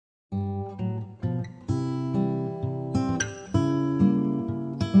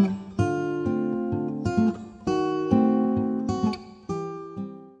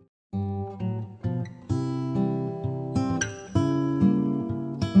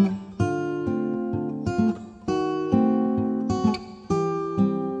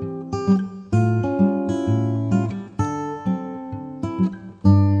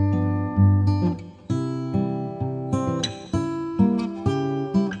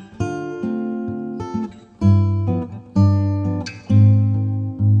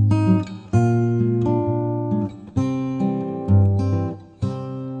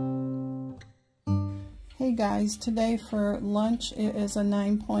guys, today for lunch it is a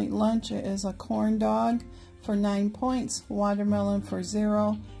 9-point lunch. It is a corn dog for 9 points, watermelon for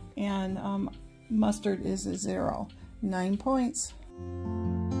 0, and mustard is a 0. 9 points.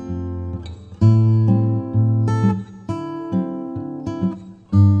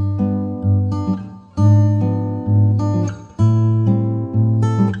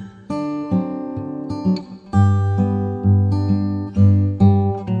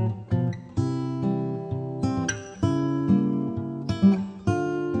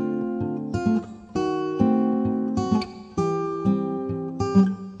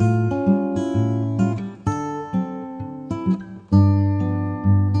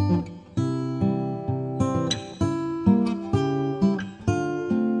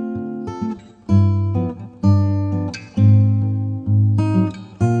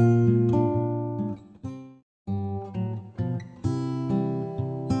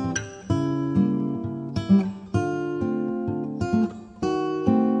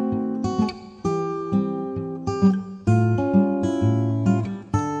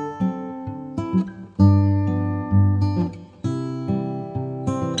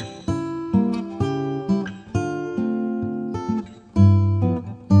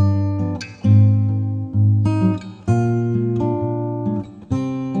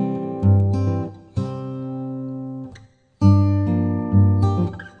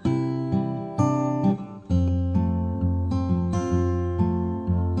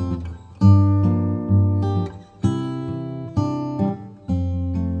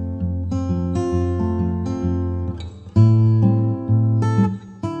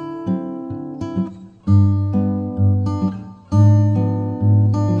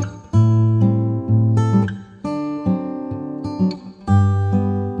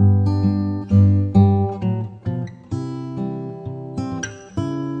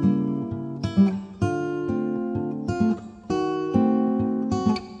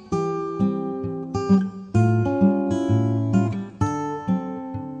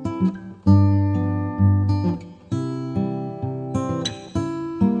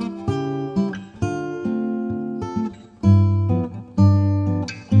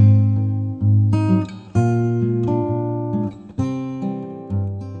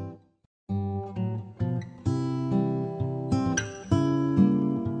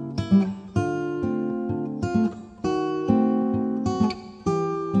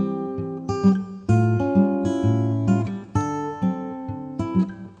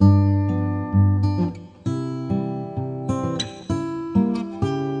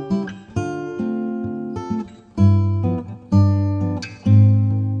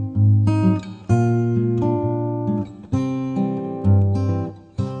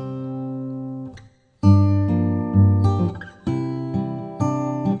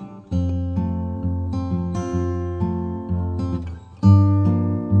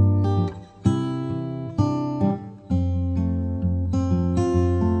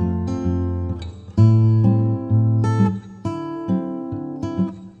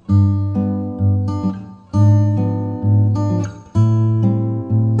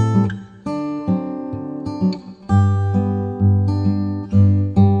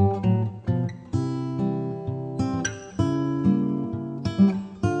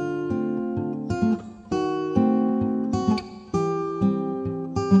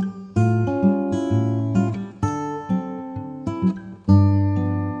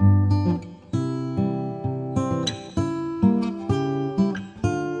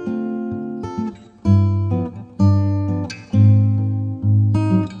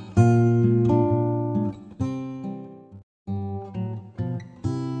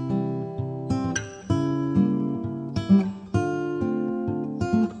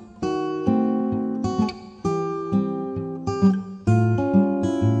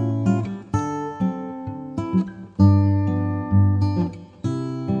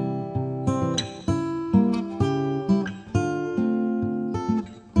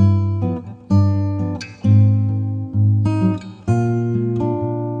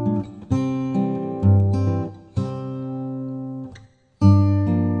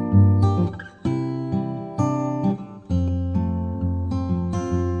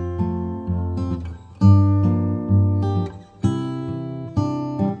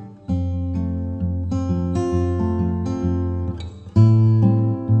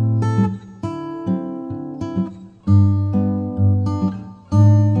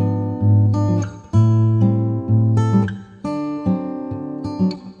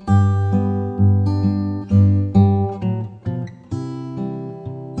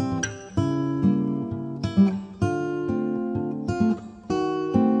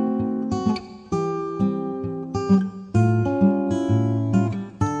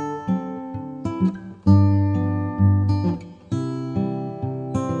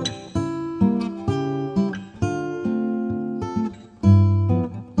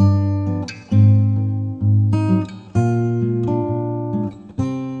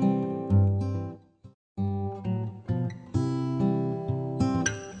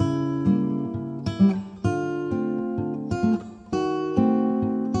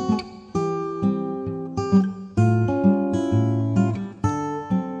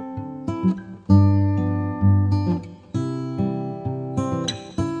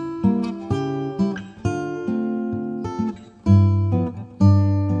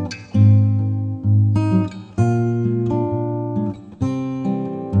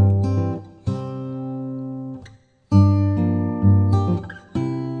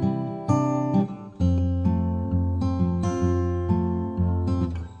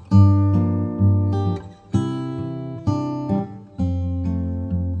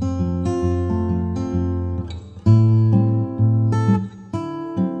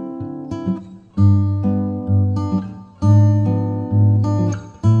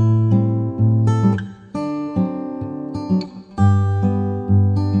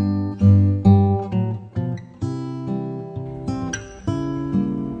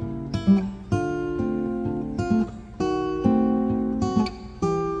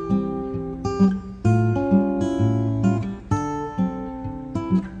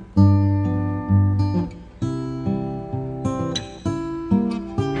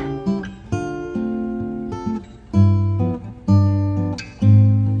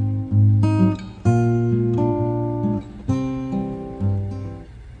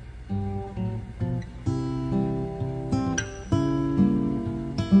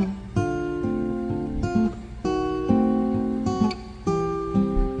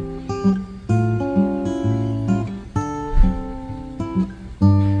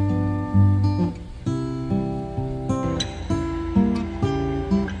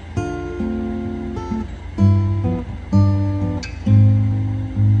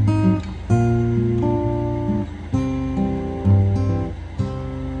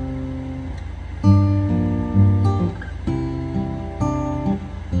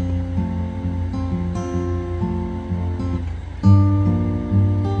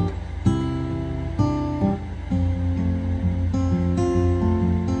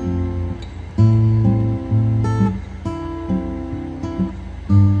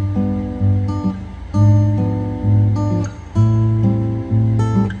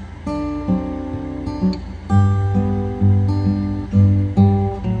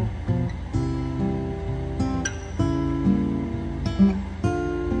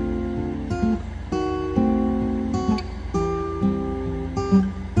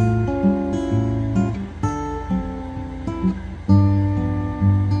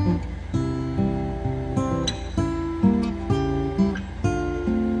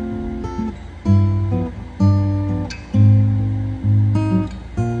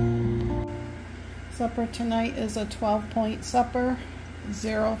 supper tonight is a 12-point supper.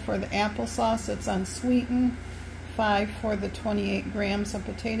 0 for the applesauce, it's unsweetened. 5 for the 28 grams of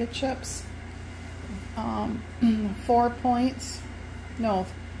potato chips. 4 points. No.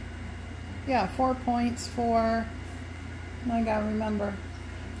 Yeah, 4 points for, I gotta remember.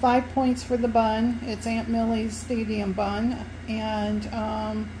 5 points for the bun. It's Aunt Millie's Stadium bun.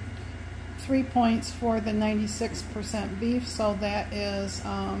 And 3 points for the 96% beef. So that is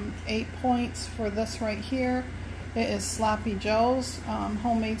 8 points for this right here. It is Sloppy Joe's,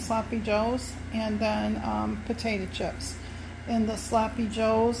 homemade Sloppy Joe's. And then potato chips. In the Sloppy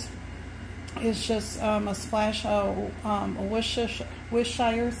Joe's, it's just a splash of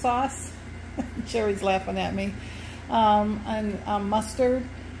Worcestershire sauce. Sherry's laughing at me. And mustard,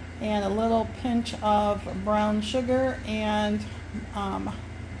 and a little pinch of brown sugar, and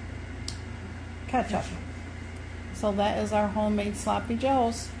ketchup. So that is our homemade Sloppy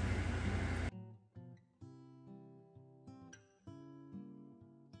Joe's.